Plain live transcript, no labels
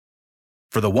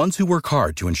For the ones who work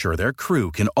hard to ensure their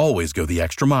crew can always go the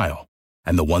extra mile,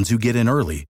 and the ones who get in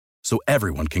early so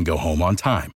everyone can go home on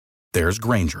time, there's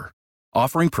Grainger,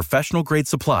 offering professional-grade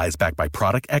supplies backed by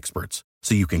product experts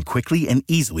so you can quickly and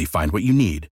easily find what you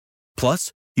need.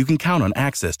 Plus, you can count on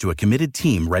access to a committed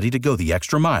team ready to go the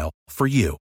extra mile for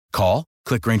you. Call,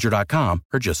 click Grainger.com,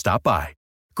 or just stop by.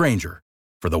 Grainger,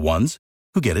 for the ones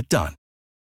who get it done.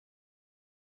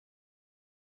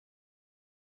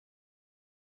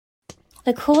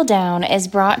 The Cool Down is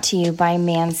brought to you by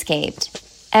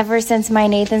Manscaped. Ever since my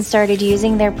Nathan started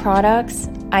using their products,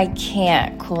 I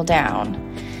can't cool down.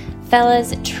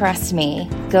 Fellas, trust me.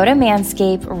 Go to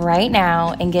Manscaped right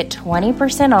now and get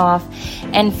 20% off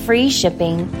and free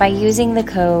shipping by using the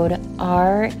code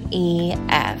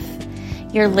REF.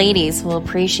 Your ladies will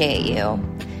appreciate you.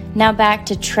 Now back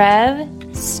to Trev,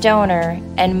 Stoner,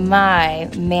 and my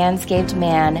Manscaped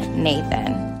man,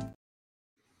 Nathan.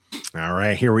 All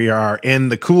right, here we are in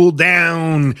the Cool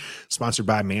Down, sponsored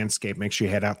by Manscaped. Make sure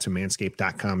you head out to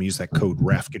manscaped.com. Use that code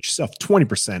REF. Get yourself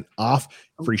 20% off,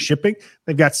 free shipping.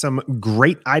 They've got some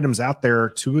great items out there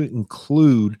to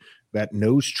include that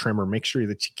nose trimmer. Make sure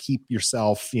that you keep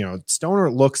yourself, Stoner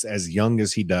looks as young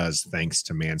as he does thanks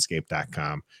to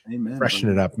manscaped.com. Amen. Freshen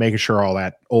it up, making sure all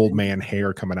that old man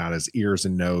hair coming out his ears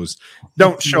and nose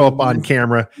don't show up on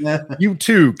camera. You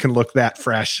too can look that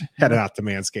fresh. Head out to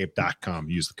manscaped.com.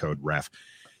 Use the code REF.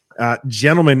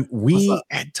 Gentlemen, we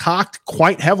had talked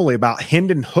quite heavily about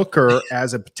Hendon Hooker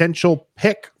as a potential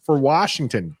pick for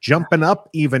Washington, jumping up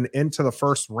even into the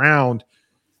first round.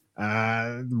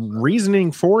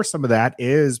 Reasoning for some of that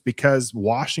is because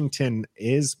Washington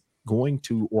is going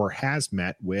to or has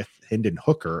met with Hendon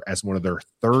Hooker as one of their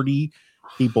 30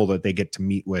 people that they get to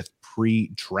meet with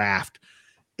pre-draft.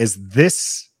 Is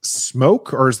this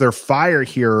smoke or is there fire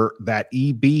here that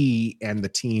EB and the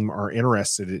team are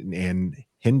interested in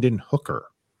Hendon Hooker?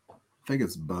 I think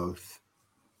it's both.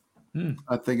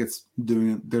 I think it's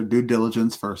doing their due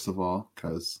diligence, first of all,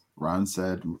 because Ron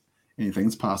said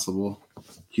anything's possible.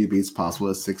 QB is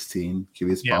possible at 16. QB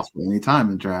is possible anytime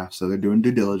in the draft. So they're doing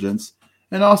due diligence.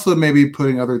 And also maybe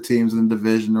putting other teams in the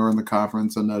division or in the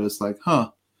conference on notice like,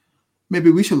 maybe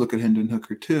we should look at Hendon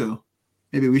Hooker too.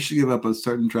 Maybe we should give up a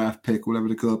certain draft pick, whatever,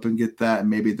 to go up and get that. And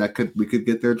maybe we could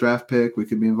get their draft pick. We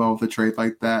could be involved with a trade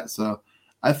like that. So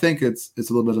I think it's a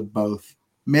little bit of both.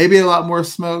 Maybe a lot more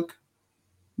smoke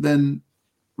than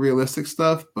realistic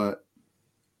stuff, but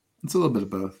it's a little bit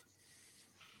of both.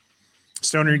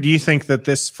 Stoner, do you think that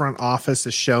this front office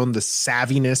has shown the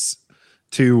savviness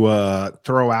to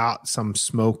throw out some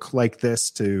smoke like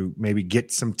this to maybe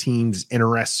get some teams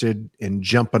interested in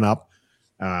jumping up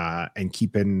and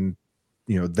keeping,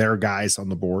 their guys on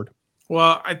the board?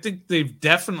 Well, I think they've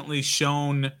definitely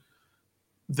shown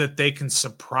that they can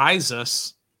surprise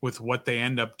us with what they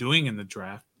end up doing in the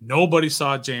draft. Nobody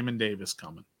saw Jamin Davis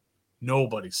coming.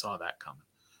 Nobody saw that coming.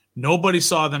 Nobody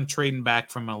saw them trading back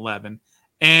from 11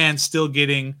 and still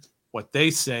getting what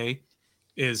they say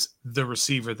is the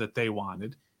receiver that they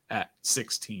wanted at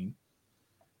 16.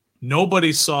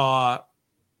 Nobody saw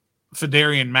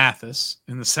Fedarian Mathis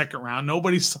in the second round.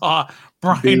 Nobody saw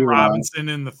Brian Robinson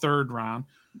in the third round.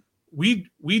 We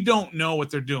don't know what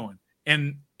they're doing.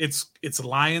 And it's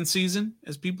lion season,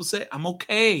 as people say. I'm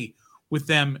okay with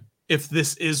them. If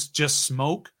this is just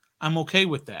smoke, I'm okay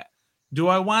with that. Do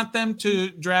I want them to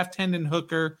draft Hendon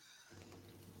Hooker?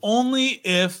 Only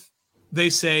if they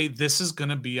say this is going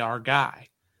to be our guy.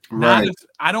 Right. Not if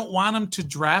I don't want them to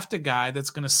draft a guy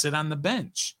that's going to sit on the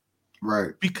bench.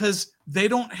 Right. Because they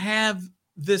don't have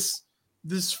this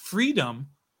freedom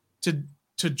to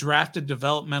draft a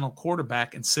developmental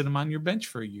quarterback and sit him on your bench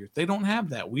for a year. They don't have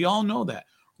that. We all know that.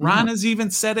 Ron has even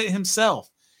said it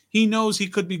himself. He knows he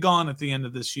could be gone at the end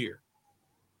of this year.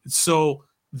 So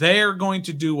they're going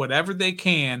to do whatever they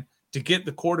can to get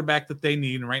the quarterback that they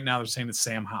need. And right now they're saying it's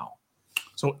Sam Howell.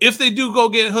 So if they do go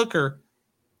get Hooker,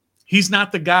 he's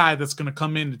not the guy that's going to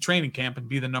come into training camp and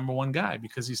be the number one guy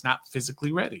because he's not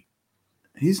physically ready.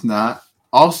 He's not.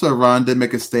 Also, Ron did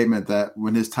make a statement that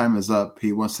when his time is up,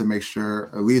 he wants to make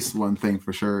sure, at least one thing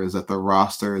for sure, is that the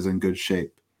roster is in good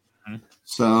shape. Mm-hmm.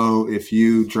 So if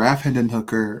you draft Hendon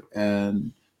Hooker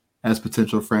and as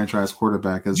potential franchise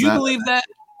quarterback, do you believe that?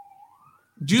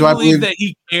 Do you believe that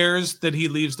he cares that he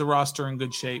leaves the roster in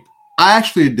good shape? I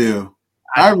actually do.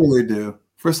 I really do.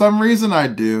 For some reason, I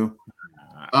do.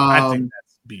 I think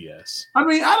that's BS. I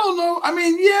mean, I don't know. I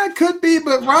mean, yeah, it could be,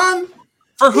 but Ron.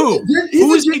 For who?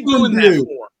 Who is he doing that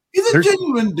for? He's a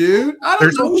genuine dude. I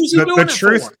don't know who's he doing it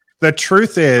for. The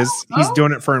truth is he's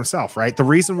doing it for himself, right? The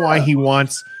reason why he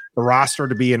wants the roster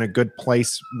to be in a good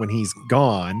place when he's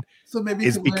gone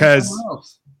is because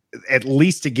at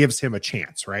least it gives him a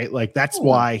chance, right? Like that's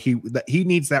why he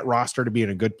needs that roster to be in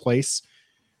a good place,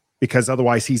 because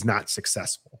otherwise he's not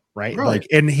successful, right? Like,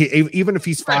 and he, even if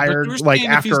he's fired, like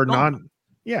after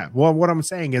well, what I'm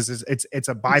saying is it's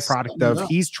a byproduct of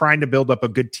he's trying to build up a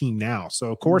good team now.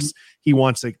 So of course he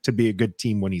wants it to be a good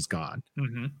team when he's gone.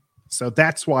 So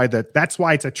that's why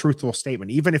it's a truthful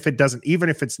statement. Even if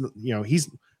it's,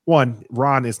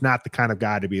 Ron is not the kind of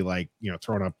guy to be like,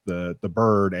 throwing up the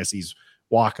bird as he's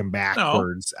walking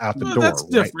backwards out the door. That's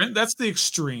different. Right? That's the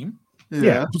extreme.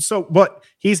 Yeah. So, but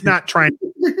he's not trying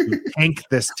to tank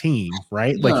this team,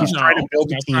 right? Like he's trying to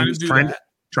build a team. He's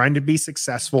trying to be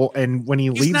successful. And when he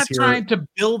leaves not here, trying to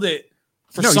build it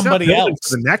for somebody else.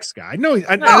 For the next guy.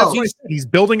 He's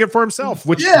building it for himself,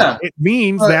 which it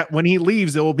means that when he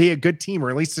leaves, it will be a good team, or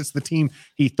at least it's the team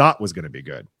he thought was going to be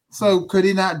good. So could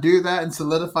he not do that and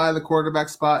solidify the quarterback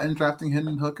spot in drafting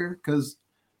Hendon Hooker? Because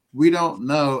we don't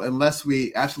know, unless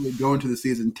we actually go into the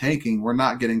season tanking, we're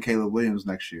not getting Caleb Williams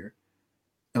next year.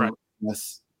 Right.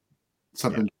 Unless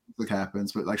something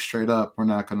happens, but like straight up, we're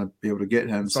not going to be able to get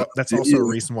him. So that's also a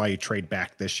reason why you trade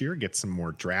back this year, get some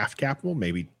more draft capital,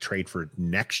 maybe trade for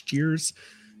next year's,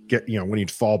 when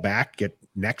you'd fall back, get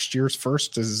next year's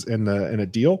first is in a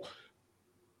deal.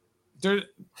 If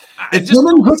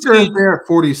Hendon Hooker is there at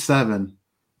 47,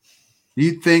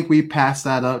 you think we pass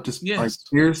that up like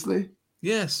seriously?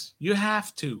 Yes, you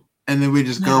have to. And then we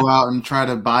just go out and try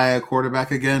to buy a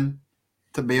quarterback again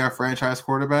to be our franchise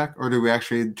quarterback? Or do we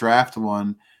actually draft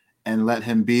one and let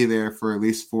him be there for at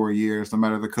least 4 years, no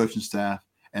matter the coaching staff,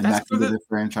 and that can be the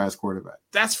franchise quarterback?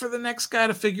 That's for the next guy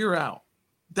to figure out.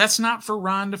 That's not for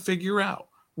Ron to figure out.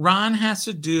 Ron has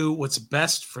to do what's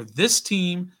best for this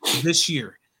team this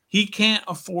year. He can't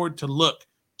afford to look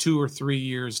 2 or 3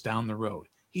 years down the road.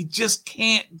 He just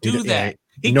can't do that.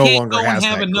 He no can't longer go has and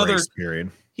have that another grace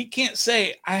period. He can't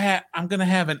say I'm going to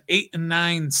have an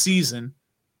 8-9 season,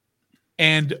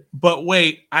 but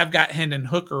wait, I've got Hendon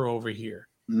Hooker over here.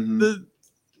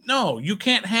 No, you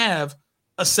can't have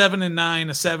a 7-9,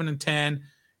 a 7-10,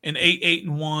 an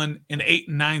 8-8-1, an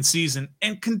 8-9 season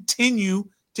and continue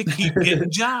to keep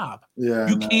getting job.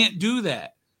 You can't do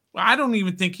that. Well, I don't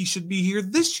even think he should be here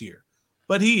this year,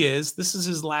 but he is. This is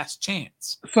his last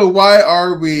chance. So why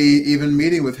are we even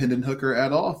meeting with Hendon Hooker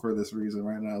at all for this reason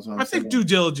right now? I think due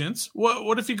diligence.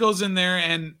 What if he goes in there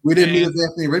and we didn't meet with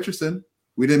Anthony Richardson?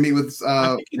 We didn't meet with.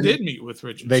 I think he did meet with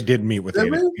Richardson. They did meet with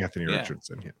Anthony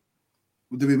Richardson. Yeah.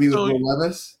 Did we meet with Will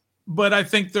Levis? But I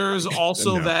think there's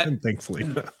also that. Thankfully,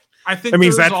 I think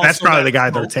that's probably the guy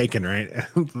they're taking, right?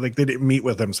 Like they didn't meet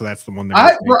with him, so that's the one.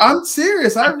 I'm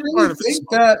serious. I really think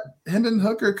that Hendon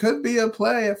Hooker could be a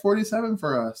play at 47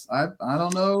 for us. I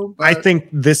don't know. But I think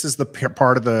this is the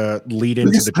part of the lead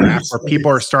into the draft where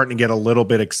people are starting to get a little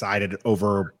bit excited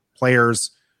over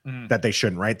players that they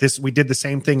shouldn't, right? We did the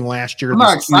same thing last year. I'm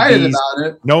not excited about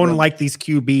it. No one liked these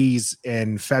QBs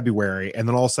in February, and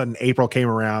then all of a sudden April came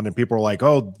around and people were like,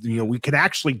 oh, we could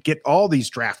actually get all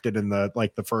these drafted in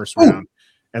the first round.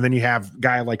 And then you have a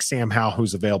guy like Sam Howell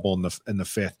who's available in the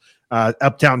fifth.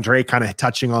 Uptown Dre kind of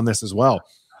touching on this as well.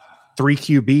 3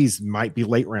 QBs might be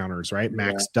late rounders, right?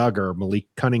 Max Duggar, Malik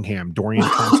Cunningham, Dorian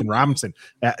Thompson Robinson.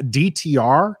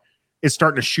 DTR is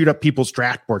starting to shoot up people's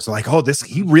draft boards. Like,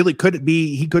 he really could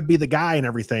be the guy and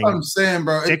everything. I'm saying,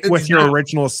 bro, stick with your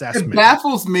original assessment. It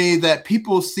baffles me that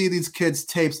people see these kids'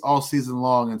 tapes all season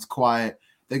long and it's quiet.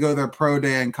 They go to their pro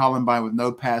day in Columbine with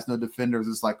no pass, no defenders.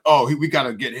 It's like, we got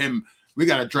to get him. We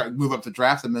got to move up to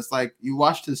draft him. It's like you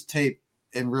watched his tape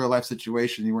in real life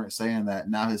situation. You weren't saying that.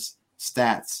 Now his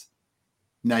stats.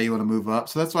 Now you want to move up.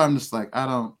 So that's why I'm just like,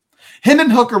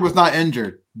 Hendon Hooker was not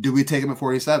injured. Do we take him at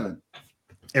 47?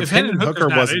 If Hendon Hooker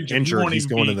wasn't injured, he's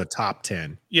going to the top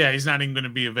 10. Yeah, he's not even going to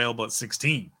be available at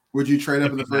 16. Would you trade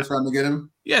up in the first round to get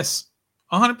him? Yes,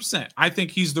 100%. I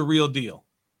think he's the real deal.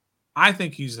 I do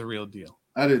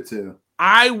too.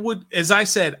 I would, as I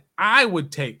said, I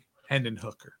would take Hendon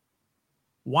Hooker.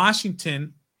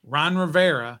 Washington, Ron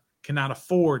Rivera cannot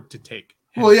afford to take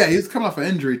him. Well, yeah, he's coming off an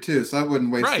injury too, so I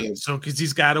wouldn't waste it. Right, so because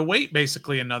he's got to wait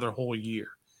basically another whole year.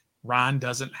 Ron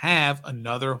doesn't have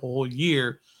another whole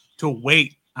year to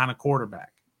wait on a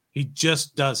quarterback. He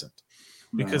just doesn't.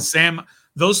 Because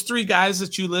those 3 guys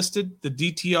that you listed, the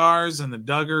DTRs and the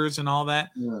Duggars and all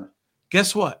that,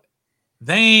 guess what?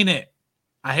 They ain't it.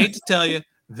 I hate to tell you,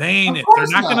 they ain't it. They're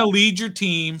not going to lead your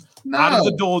team out of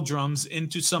the doldrums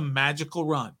into some magical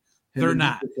run. They're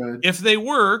not. If they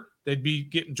were, they'd be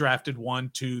getting drafted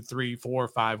 1, 2, 3, 4,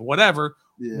 5, whatever,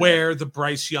 where the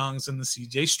Bryce Youngs and the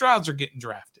CJ Strouds are getting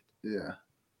drafted. Yeah.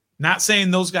 Not saying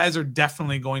those guys are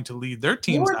definitely going to lead their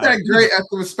teams. They weren't that great at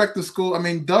the respective school. I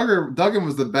mean, Duggan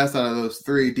was the best out of those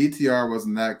three. DTR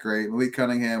wasn't that great. Malik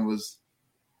Cunningham was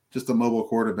just a mobile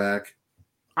quarterback.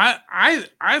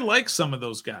 I like some of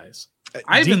those guys.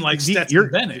 I even like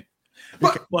Stetson Bennett,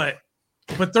 but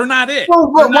they're not it.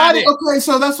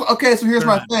 So here's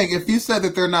my thing. If you said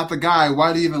that they're not the guy,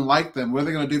 why do you even like them? What are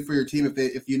they going to do for your team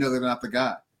if you know they're not the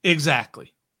guy?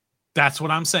 Exactly. That's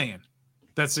what I'm saying.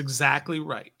 That's exactly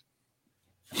right.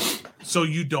 So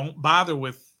you don't bother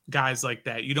with guys like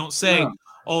that. You don't say,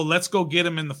 "Oh, let's go get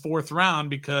them in the 4th round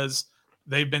because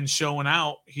they've been showing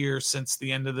out here since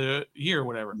the end of the year, or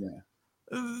whatever." Yeah.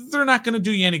 They're not going to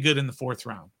do you any good in the 4th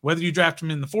round. Whether you draft them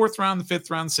in the 4th round, the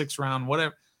 5th round, 6th round,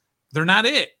 whatever, they're not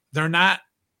it. They're not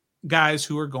guys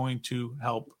who are going to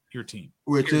help your team.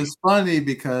 Which is funny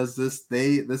because this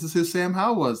is who Sam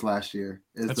Howell was last year.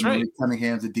 That's right.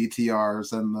 Cunninghams, the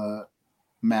DTRs, and the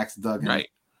Max Duggan. Right.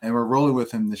 And we're rolling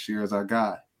with him this year as our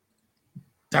guy.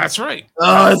 That's right.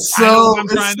 Oh, it's so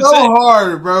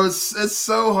hard, bro. It's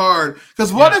so hard.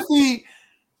 Because what if he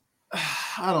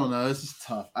I don't know. This is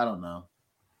tough. I don't know.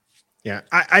 Yeah.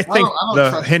 I think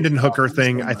the Hendon Hooker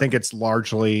thing, I think it's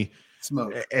largely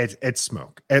smoke. It's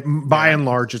smoke. By and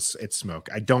large, it's smoke.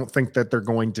 I don't think that they're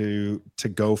going to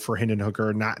go for Hendon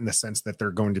Hooker, not in the sense that they're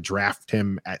going to draft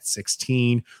him at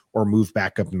 16 or move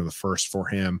back up into the first for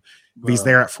him. If he's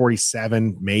there at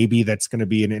 47, maybe that's going to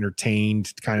be an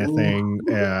entertained kind of thing.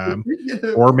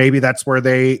 Or maybe that's where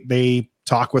they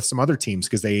talk with some other teams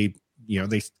because they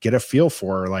get a feel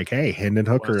for like, hey, Hendon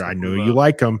Hooker, I know you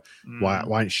like him. Why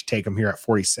don't you take him here at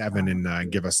 47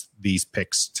 and give us these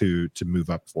picks to move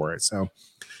up for it? So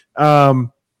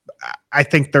I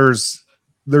think there's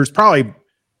probably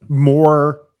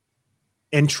more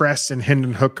interest in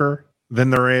Hendon Hooker than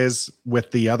there is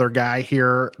with the other guy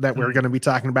here that we're going to be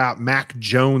talking about, Mac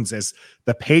Jones, as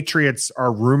the Patriots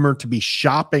are rumored to be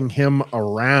shopping him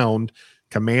around.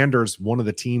 Commanders, one of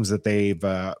the teams that they've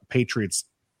Patriots,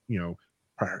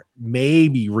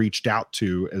 maybe reached out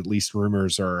to, at least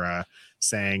rumors are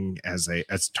saying as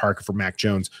target for Mac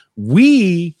Jones.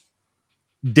 We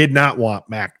did not want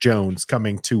Mac Jones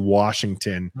coming to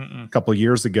Washington a couple of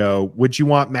years ago. Would you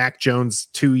want Mac Jones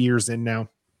 2 years in now?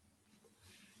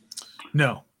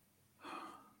 No.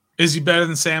 Is he better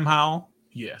than Sam Howell?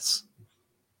 Yes.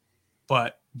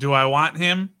 But do I want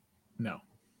him? No.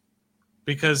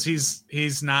 Because he's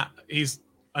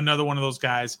another one of those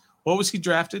guys. What was he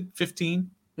drafted?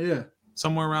 15? Yeah.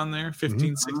 Somewhere around there.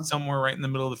 15, 16, somewhere right in the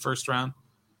middle of the first round.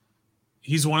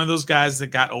 He's one of those guys that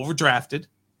got overdrafted,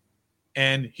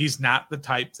 and he's not the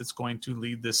type that's going to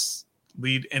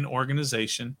lead an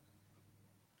organization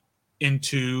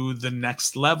into the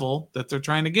next level that they're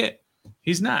trying to get.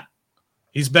 He's not.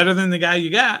 He's better than the guy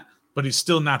you got, but he's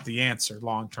still not the answer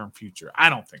long-term future. I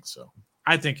don't think so.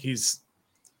 I think he's.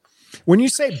 When you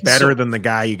say better than the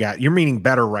guy you got, you're meaning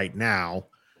better right now,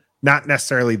 not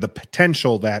necessarily the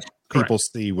potential that people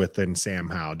see within Sam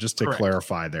Howell, just to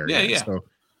clarify there. Yeah, yeah. So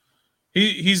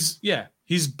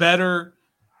he's better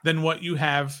than what you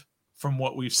have from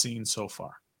what we've seen so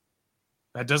far.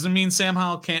 That doesn't mean Sam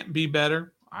Howell can't be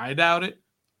better. I doubt it.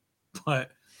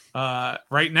 But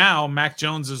right now, Mac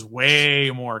Jones is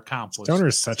way more accomplished. Stoner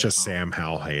is such a Sam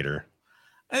Howell hater.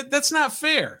 That's not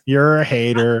fair. You're a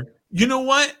hater. You know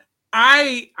what?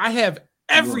 I have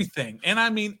everything, and I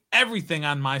mean everything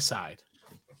on my side.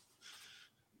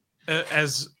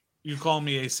 As you call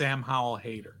me a Sam Howell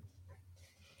hater.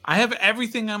 I have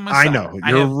everything on my side. I know.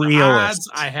 You're a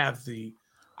realist. I have the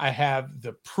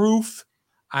proof.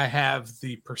 I have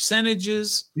the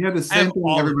percentages. You have the same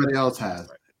thing everybody else has.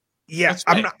 Yeah, right.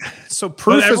 I'm not. So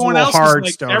proof is a little hard.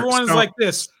 Everyone's like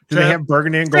this. Do they have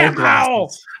burgundy and gold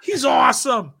glasses? He's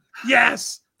awesome.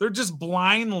 Yes, they're just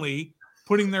blindly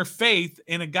putting their faith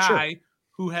in a guy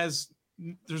who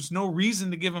there's no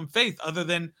reason to give him faith other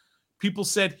than people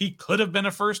said he could have been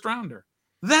a first rounder.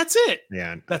 That's it.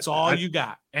 Yeah, that's all you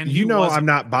got. And I'm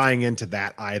not buying into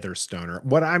that either, Stoner.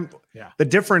 The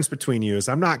difference between you is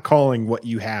I'm not calling what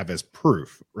you have as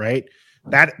proof, right?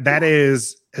 That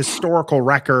is historical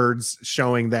records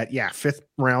showing that 5th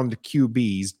round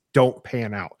QBs don't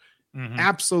pan out. Mm-hmm.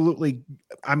 Absolutely.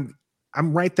 I'm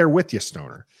right there with you,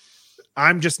 Stoner.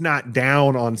 I'm just not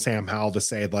down on Sam Howell to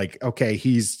say like, okay,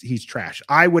 he's trash.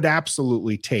 I would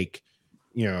absolutely take,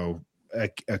 a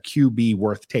QB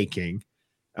worth taking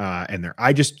in there.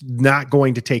 I just not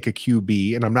going to take a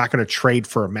QB, and I'm not going to trade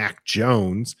for a Mac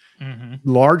Jones,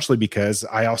 largely because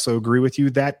I also agree with you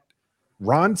that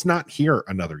Ron's not here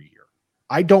another year.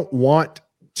 I don't want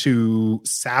to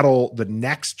saddle the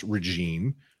next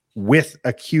regime with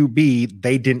a QB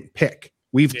they didn't pick.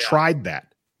 We've tried that.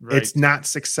 Right. It's not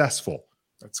successful.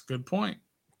 That's a good point.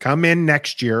 Come in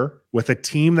next year with a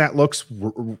team that looks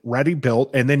ready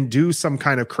built, and then do some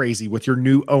kind of crazy with your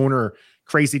new owner,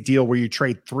 crazy deal where you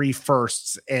trade 3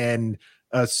 firsts and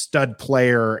a stud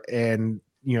player and,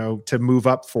 to move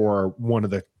up for one of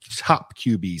the top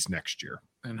QBs next year.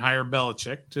 And hire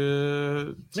Belichick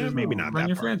to maybe not run that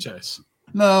your part. franchise.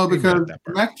 No, because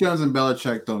Mac Jones and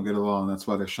Belichick don't get along. That's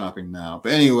why they're shopping now.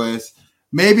 But anyways,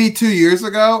 maybe 2 years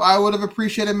ago, I would have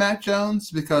appreciated Mac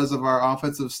Jones because of our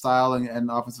offensive style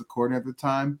and offensive coordinator at the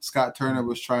time. Scott Turner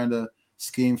was trying to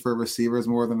scheme for receivers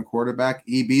more than a quarterback.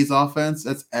 EB's offense,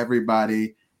 that's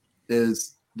everybody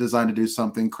is designed to do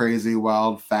something crazy,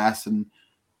 wild, fast, and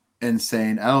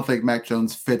insane. I don't think Mac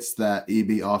Jones fits that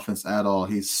EB offense at all.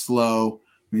 He's slow.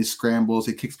 He scrambles.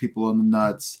 He kicks people in the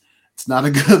nuts. It's not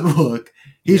a good look.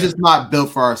 He's just not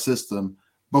built for our system.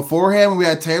 Beforehand, when we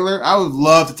had Taylor, I would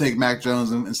love to take Mac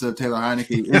Jones instead of Taylor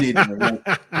Heineke any day. Like,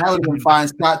 that would have been fine.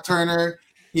 Scott Turner,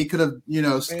 he could have,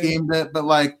 schemed it,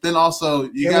 but then also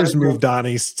Taylor's moved on.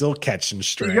 He's still catching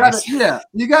strays.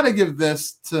 You got to give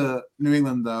this to New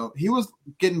England though. He was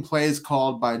getting plays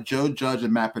called by Joe Judge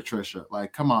and Matt Patricia.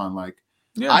 Like, come on,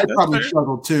 I'd probably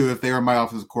struggle too if they were my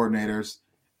offensive coordinators,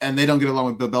 and they don't get along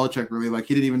with Bill Belichick really. Like,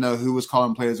 he didn't even know who was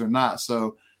calling plays or not.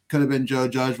 So could have been Joe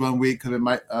Judge one week, could have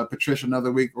been Patricia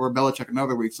another week, or Belichick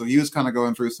another week. So he was kind of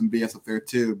going through some BS up there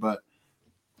too, but.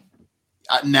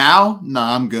 Now,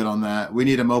 I'm good on that. We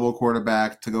need a mobile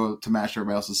quarterback to go to match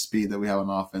everybody else's speed that we have on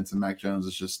offense, and Mac Jones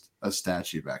is just a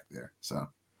statue back there. So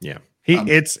yeah,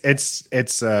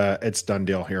 it's done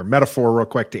deal here. Metaphor, real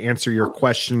quick to answer your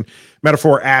question.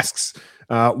 Metaphor asks,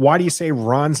 why do you say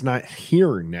Ron's not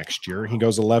here next year? He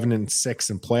goes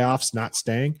 11-6 in playoffs, not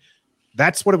staying.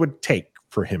 That's what it would take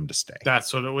for him to stay.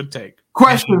 That's what it would take.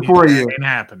 Question for you: ain't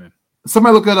happening.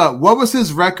 Somebody look it up. What was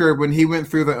his record when he went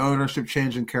through the ownership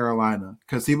change in Carolina?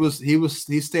 Because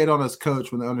he stayed on as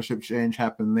coach when the ownership change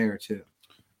happened there too.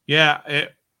 Yeah,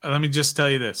 let me just tell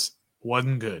you this: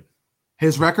 wasn't good.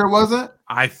 His record wasn't.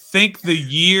 I think the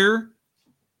year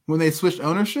when they switched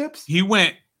ownerships, he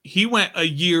went a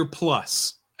year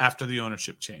plus after the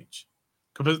ownership change.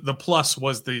 The plus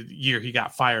was the year he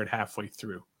got fired halfway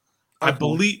through. Okay.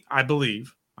 I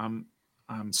believe. I'm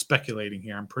speculating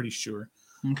here. I'm pretty sure.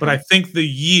 Okay. But I think the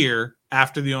year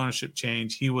after the ownership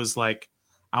change, he was I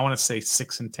want to say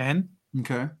 6-10.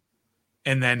 Okay.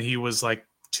 And then he was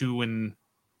 2-7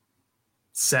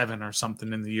 or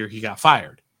something in the year he got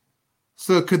fired.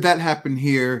 So could that happen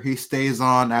here? He stays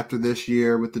on after this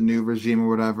year with the new regime or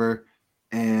whatever.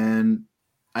 And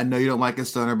I know you don't like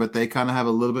his center, but they kind of have a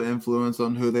little bit of influence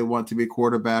on who they want to be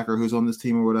quarterback or who's on this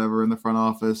team or whatever in the front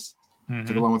office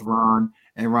to go along with Ron.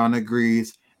 And Ron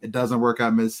agrees. It doesn't work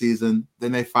out midseason,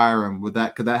 then they fire him. Could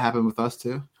that happen with us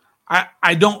too?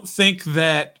 I don't think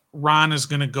that Ron is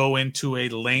going to go into a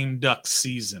lame duck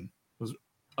season.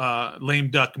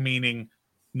 Lame duck meaning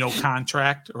no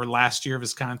contract or last year of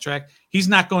his contract. He's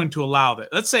not going to allow that.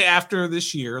 Let's say after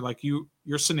this year, like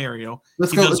your scenario,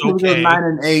 let's go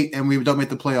 9-8 and we don't make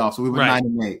the playoffs. So we went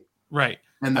 9-8. Right.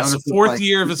 And that's the fourth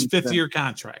year of his fifth year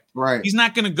contract. Right. He's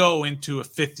not going to go into a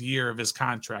fifth year of his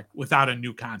contract without a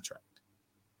new contract.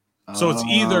 So it's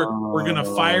either we're going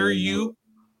to fire you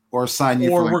or sign you,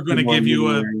 or we're going to give you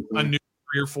a new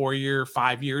 3 or 4 year,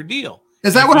 5-year deal.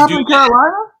 Is that what happened in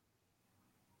Carolina?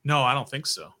 No, I don't think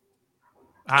so.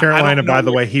 Carolina, by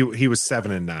the way, he was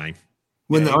 7-9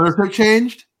 when the ownership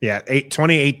changed. Yeah,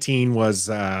 2018 was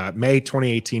May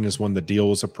 2018 is when the deal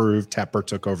was approved. Tepper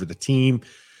took over the team.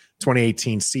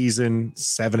 2018 season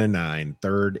 7-9,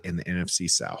 third in the NFC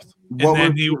South. What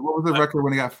was the record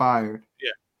when he got fired? Yeah.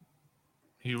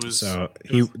 He was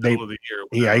he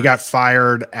got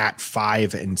fired at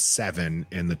 5-7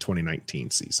 in the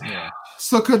 2019 season. Yeah.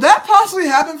 So could that possibly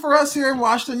happen for us here in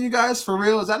Washington, you guys? For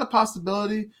real? Is that a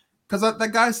possibility? Because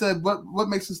that guy said, what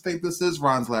makes us think this is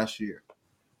Ron's last year?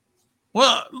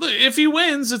 Well, if he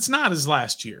wins, it's not his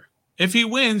last year. If he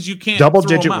wins, you can't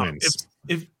double-digit wins.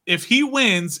 If he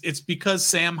wins, it's because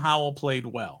Sam Howell played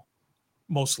well,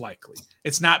 most likely.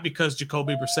 It's not because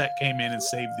Jacoby Brissett came in and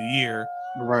saved the year.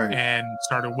 Right. And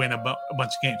started winning a bunch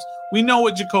of games. We know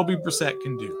what Jacoby Brissett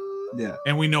can do. Yeah.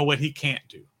 And we know what he can't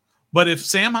do. But if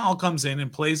Sam Howell comes in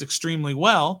and plays extremely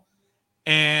well,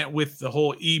 and with the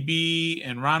whole EB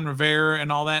and Ron Rivera and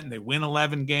all that, and they win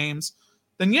 11 games,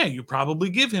 then yeah, you probably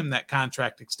give him that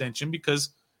contract extension because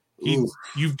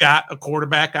you've got a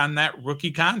quarterback on that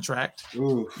rookie contract.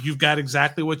 You've got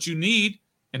exactly what you need.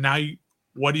 And now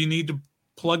what do you need to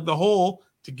plug the hole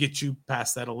to get you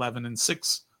past that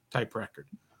 11-6 type record?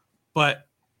 But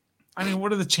I mean,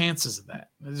 what are the chances of that?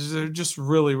 They're just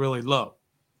really, really low.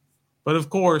 But of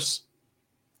course,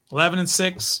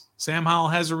 11-6. Sam Howell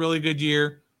has a really good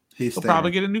year. He'll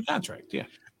probably get a new contract. Yeah.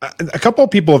 A couple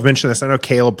of people have mentioned this. I know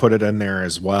Caleb put it in there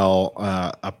as well,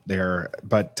 up there.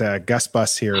 But Gus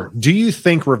Bus here. Do you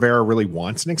think Rivera really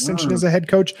wants an extension as a head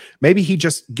coach? Maybe he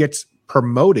just gets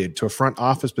promoted to a front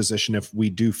office position if we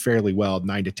do fairly well,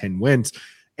 9 to 10 wins.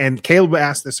 And Caleb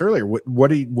asked this earlier. What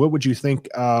would you think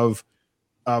of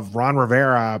Ron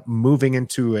Rivera moving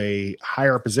into a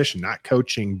higher position, not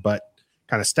coaching, but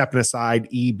kind of stepping aside?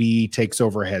 EB takes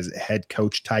over as head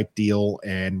coach type deal,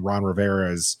 and Ron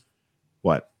Rivera is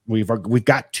what? We've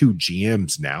got 2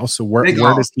 GMs now. So where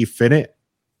does he fit it?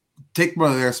 Take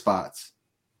one of their spots.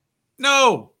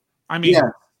 No, I mean,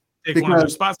 take one of their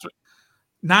spots.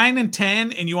 9 and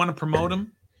 10, and you want to promote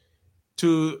him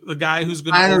to the guy who's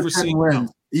going to oversee.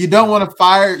 You don't want to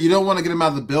fire. You don't want to get him out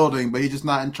of the building, but he's just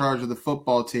not in charge of the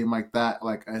football team like that,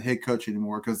 like a head coach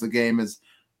anymore, because the game has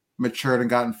matured and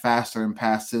gotten faster and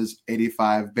past his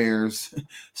 85 Bears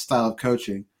style of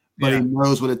coaching. But he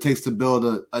knows what it takes to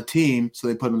build a team, so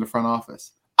they put him in the front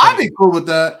office. I'd be cool with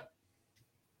that.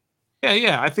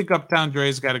 Yeah. I think Uptown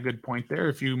Dre's got a good point there.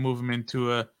 If you move him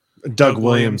into a Doug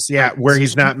Williams, where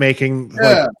he's not making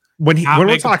like, when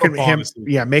we're talking him,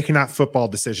 making not football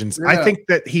decisions. Yeah. I think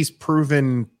that he's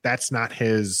proven that's not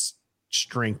his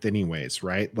strength, anyways.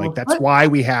 Right? Like that's why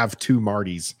we have 2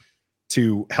 Martys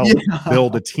to help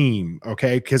build a team.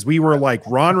 Okay, because we were like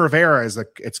Ron Rivera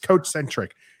it's coach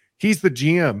centric. He's the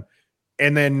GM.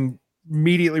 And then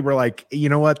immediately we're like, you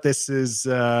know what? This is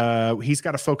he's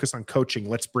got to focus on coaching.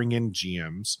 Let's bring in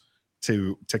GMs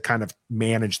to kind of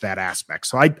manage that aspect.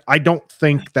 So I don't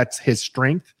think that's his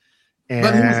strength.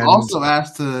 But he was also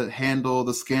asked to handle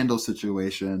the scandal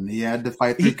situation. He had to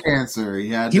fight through cancer. He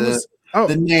had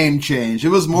the name change. It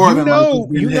was more than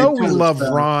we love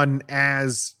Ron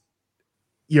as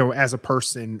as a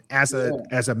person, as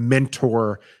a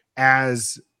mentor,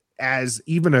 as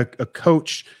even a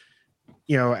coach,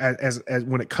 as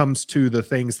when it comes to the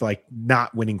things like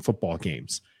not winning football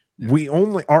games.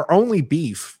 Our only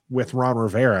beef with Ron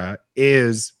Rivera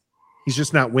is he's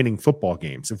just not winning football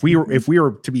games. If we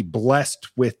were to be blessed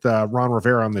with Ron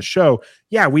Rivera on the show,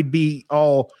 we'd be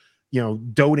all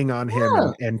doting on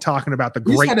him and talking about the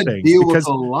great things, because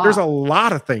there's a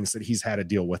lot of things that he's had to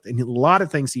deal with, and a lot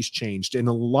of things he's changed, and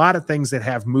a lot of things that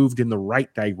have moved in the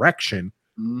right direction.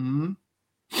 Mm-hmm.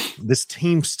 This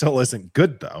team still isn't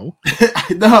good, though.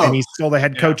 No. And he's still the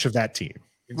head coach of that team.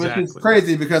 Exactly. Which is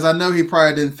crazy, because I know he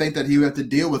probably didn't think that he would have to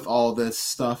deal with all this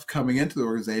stuff coming into the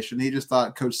organization. He just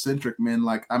thought coach-centric men,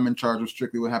 like, I'm in charge of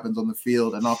strictly what happens on the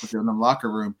field and off the field in the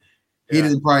locker room. He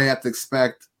didn't probably have to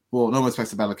expect, well, no one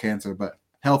expects a battle of cancer, but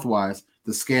health-wise,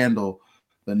 the scandal,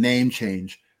 the name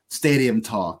change, stadium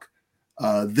talk,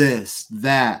 this,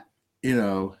 that,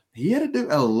 he had to do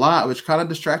a lot, which kind of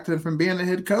distracted him from being the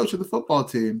head coach of the football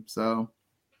team. So,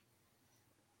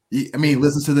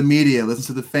 listen to the media, listen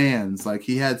to the fans. Like,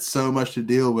 he had so much to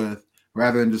deal with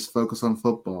rather than just focus on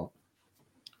football.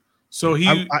 So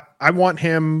I want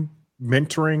him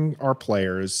mentoring our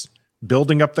players,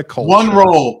 building up the culture. One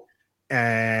role.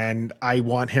 And I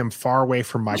want him far away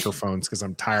from microphones, because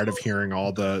I'm tired of hearing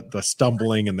all the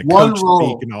stumbling and the coach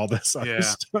speak and all this other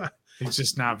stuff. He's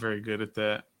just not very good at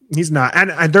that. He's not.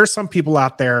 And there's some people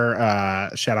out there,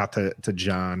 shout out to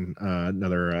John,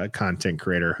 another content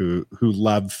creator who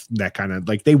love that kind of,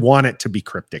 like, they want it to be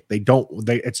cryptic.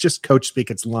 It's just coach speak.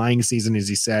 It's lying season, as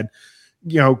he said.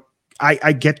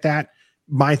 I get that.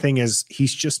 My thing is,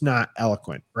 he's just not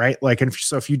eloquent, right? Like, and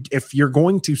so if you're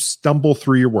going to stumble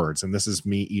through your words, and this is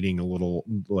me eating a little,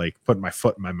 like, putting my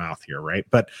foot in my mouth here, right?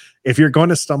 But if you're going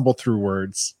to stumble through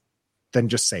words, then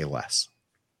just say less.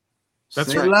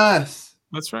 That's say right. Less.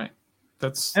 That's right.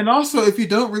 And also, if you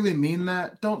don't really mean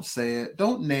that, don't say it.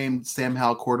 Don't name Sam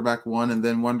Howell quarterback 1 and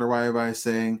then wonder why everybody's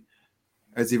saying,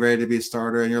 is he ready to be a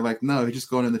starter? And you're like, no, he's just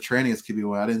going in the training as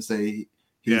QB1. I didn't say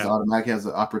he's automatic has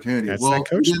an opportunity. That's well,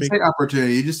 you didn't say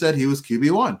opportunity. You just said he was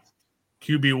QB1.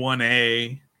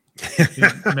 QB1A.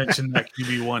 You mentioned that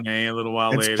QB1A a little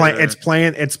while later. It's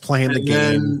playing the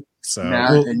game. So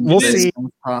we'll see.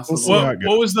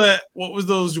 What was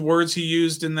those words he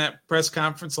used in that press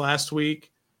conference last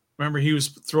week? Remember, he was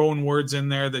throwing words in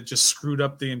there that just screwed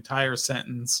up the entire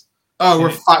sentence. Oh,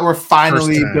 we're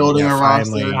finally building a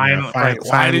roster.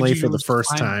 Finally, for the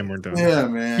first time, we're doing it. Yeah,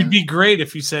 man. It'd be great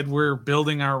if you said we're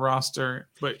building our roster,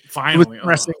 but finally.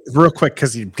 Real quick,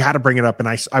 because you got to bring it up. And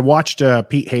I watched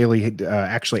Pete Haley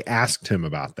actually asked him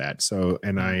about that. So,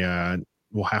 and I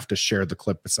will have to share the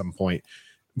clip at some point.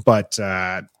 But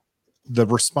the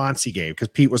response he gave, because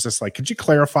Pete was just like, could you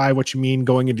clarify what you mean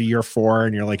going into year 4?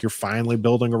 And you're like, you're finally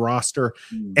building a roster.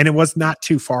 And it was not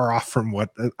too far off from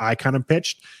what I kind of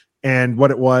pitched. and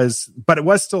what it was, but it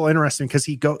was still interesting because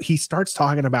he starts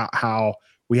talking about how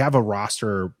we have a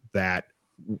roster that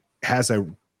has a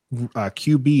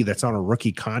QB that's on a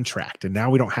rookie contract, and now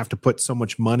we don't have to put so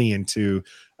much money into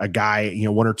a guy,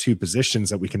 one or two positions,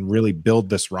 that we can really build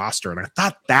this roster. And I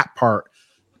thought that part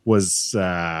was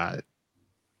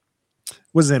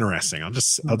interesting. I'll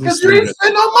just because you didn't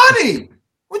spend no money.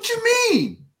 What you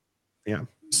mean? Yeah.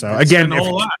 So again, a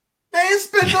whole lot. They ain't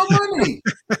spent no money.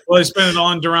 Well, they spent it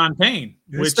on Daron Payne.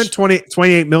 They spent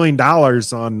 $28 million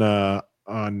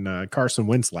on Carson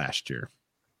Wentz last year.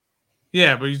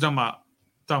 Yeah, but you're talking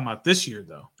about this year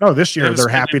though. Oh, this year they're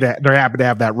happy to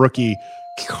have that rookie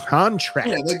contract.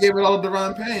 Yeah, they gave it all to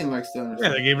Daron Payne, like Stoner. Yeah,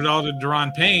 they gave it all to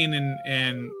Daron Payne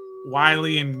and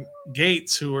Wiley and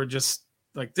Gates, who are just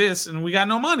like this, and we got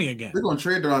no money again. We're gonna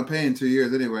trade Daron Payne in 2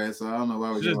 years anyway, so I don't know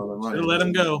why we give all that money. Let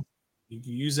him go. You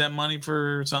can use that money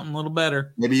for something a little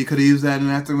better. Maybe you could have used that and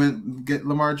after get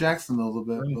Lamar Jackson a little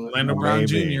bit. Orlando Brown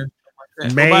Jr.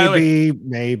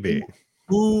 Maybe.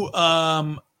 Who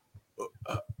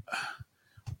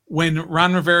when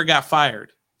Ron Rivera got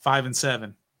fired,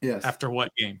 5-7. Yes. After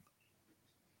what game?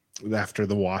 After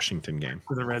the Washington game.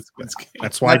 For the Redskins game.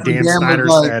 That's why Dan Snyder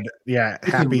said,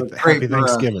 happy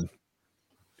Thanksgiving.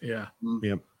 Yeah.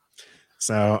 Yep.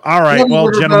 So, all right. Well,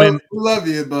 gentlemen. We love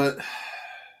you, but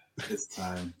it's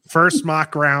time. First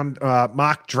mock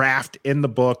draft in the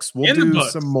books. We'll do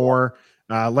some more.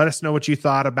 Let us know what you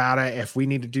thought about it. If we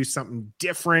need to do something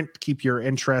different, keep your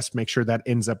interest. Make sure that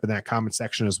ends up in that comment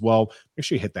section as well. Make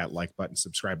sure you hit that like button,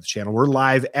 subscribe to the channel. We're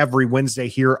live every Wednesday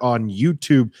here on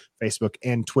YouTube, Facebook,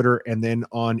 and Twitter, and then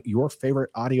on your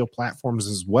favorite audio platforms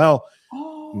as well.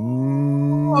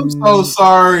 I'm so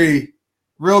sorry.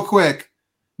 Real quick,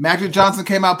 Magic Johnson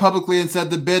came out publicly and said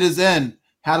the bid is in.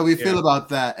 How do we feel about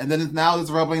that? And then now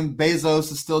there's rumbling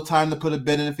Bezos is still time to put a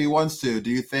bid in if he wants to. Do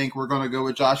you think we're going to go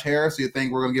with Josh Harris? Or do you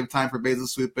think we're going to give time for Bezos to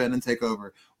swoop in and take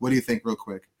over? What do you think real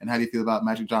quick? And how do you feel about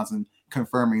Magic Johnson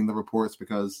confirming the reports?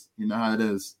 Because you know how it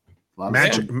is.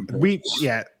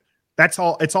 That's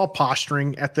all. It's all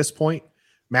posturing at this point.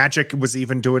 Magic was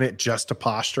even doing it just to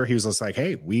posture. He was just like,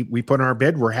 hey, we put in our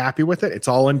bid. We're happy with it. It's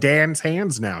all in Dan's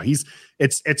hands now.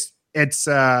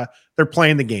 They're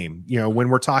playing the game. When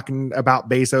we're talking about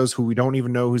Bezos, who we don't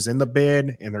even know who's in the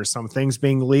bid, and there's some things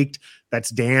being leaked, that's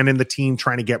Dan and the team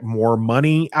trying to get more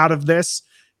money out of this.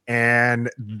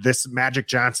 And this Magic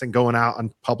Johnson going out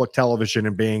on public television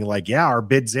and being like, yeah, our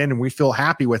bid's in and we feel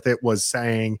happy with it, was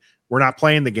saying, we're not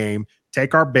playing the game.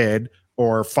 Take our bid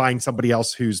or find somebody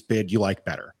else whose bid you like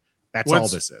better. That's all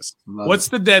this is. What's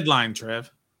the deadline,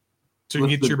 Trev, to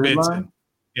get your bids in?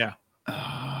 Yeah.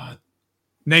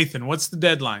 Nathan, what's the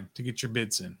deadline to get your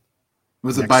bids in?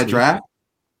 Was it by draft?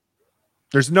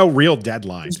 There's no real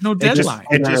deadline. There's no deadline.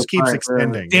 It just keeps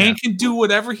extending. Dan can do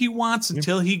whatever he wants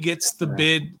until he gets the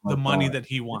bid, the money that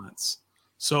he wants.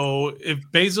 So if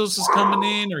Bezos is coming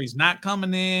in or he's not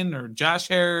coming in, or Josh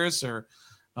Harris or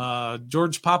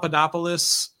George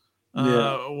Papadopoulos,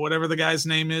 whatever the guy's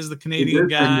name is, the Canadian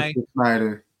guy,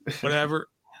 whatever,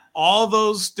 all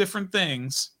those different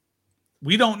things,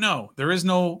 we don't know. There is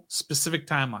no specific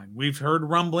timeline. We've heard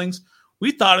rumblings.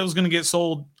 We thought it was going to get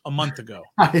sold a month ago.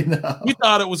 I know. We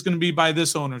thought it was going to be by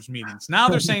this owner's meetings. Now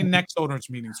they're saying next owner's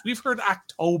meetings. We've heard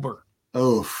October.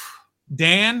 Oof.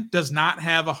 Dan does not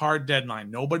have a hard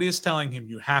deadline. Nobody is telling him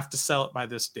you have to sell it by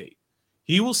this date.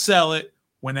 He will sell it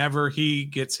whenever he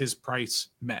gets his price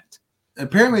met.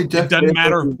 Apparently, it doesn't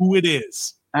matter who it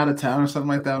is. Out of town or something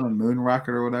like that on a moon rocket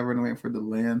or whatever, and waiting for the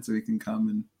land so he can come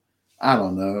and. I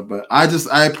don't know, but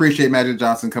I appreciate Magic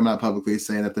Johnson coming out publicly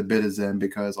saying that the bid is in,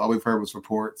 because all we've heard was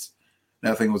reports.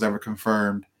 Nothing was ever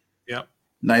confirmed. Yep.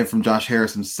 Not even from Josh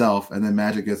Harris himself, and then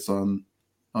Magic gets on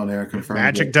air and confirmed.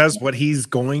 Magic does what he's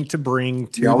going to bring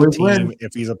to the team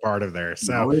if he's a part of there.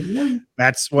 So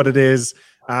that's what it is.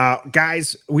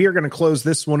 Guys, we are going to close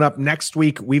this one up. Next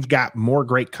week, we've got more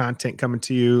great content coming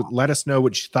to you. Let us know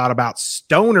what you thought about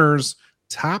Stoner's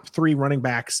top 3 running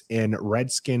backs in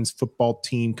Redskins football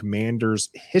team Commanders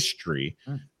history.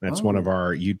 That's one of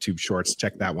our YouTube shorts.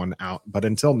 Check that one out. But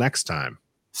until next time,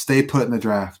 stay put in the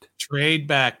draft. Trade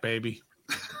back, baby.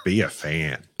 Be a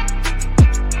fan.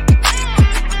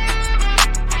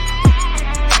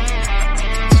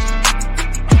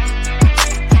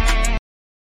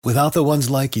 Without the ones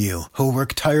like you, who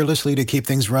work tirelessly to keep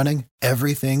things running,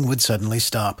 everything would suddenly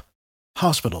stop.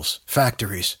 Hospitals,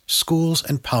 factories, schools,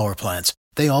 and power plants,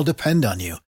 they all depend on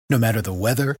you. No matter the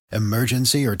weather,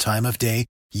 emergency, or time of day,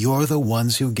 you're the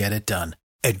ones who get it done.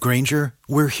 At Grainger,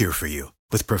 we're here for you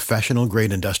with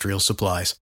professional-grade industrial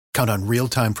supplies. Count on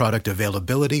real-time product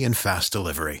availability and fast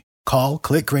delivery. Call,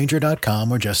 click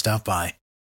Grainger.com, or just stop by.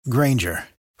 Grainger,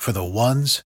 for the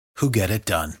ones who get it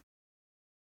done.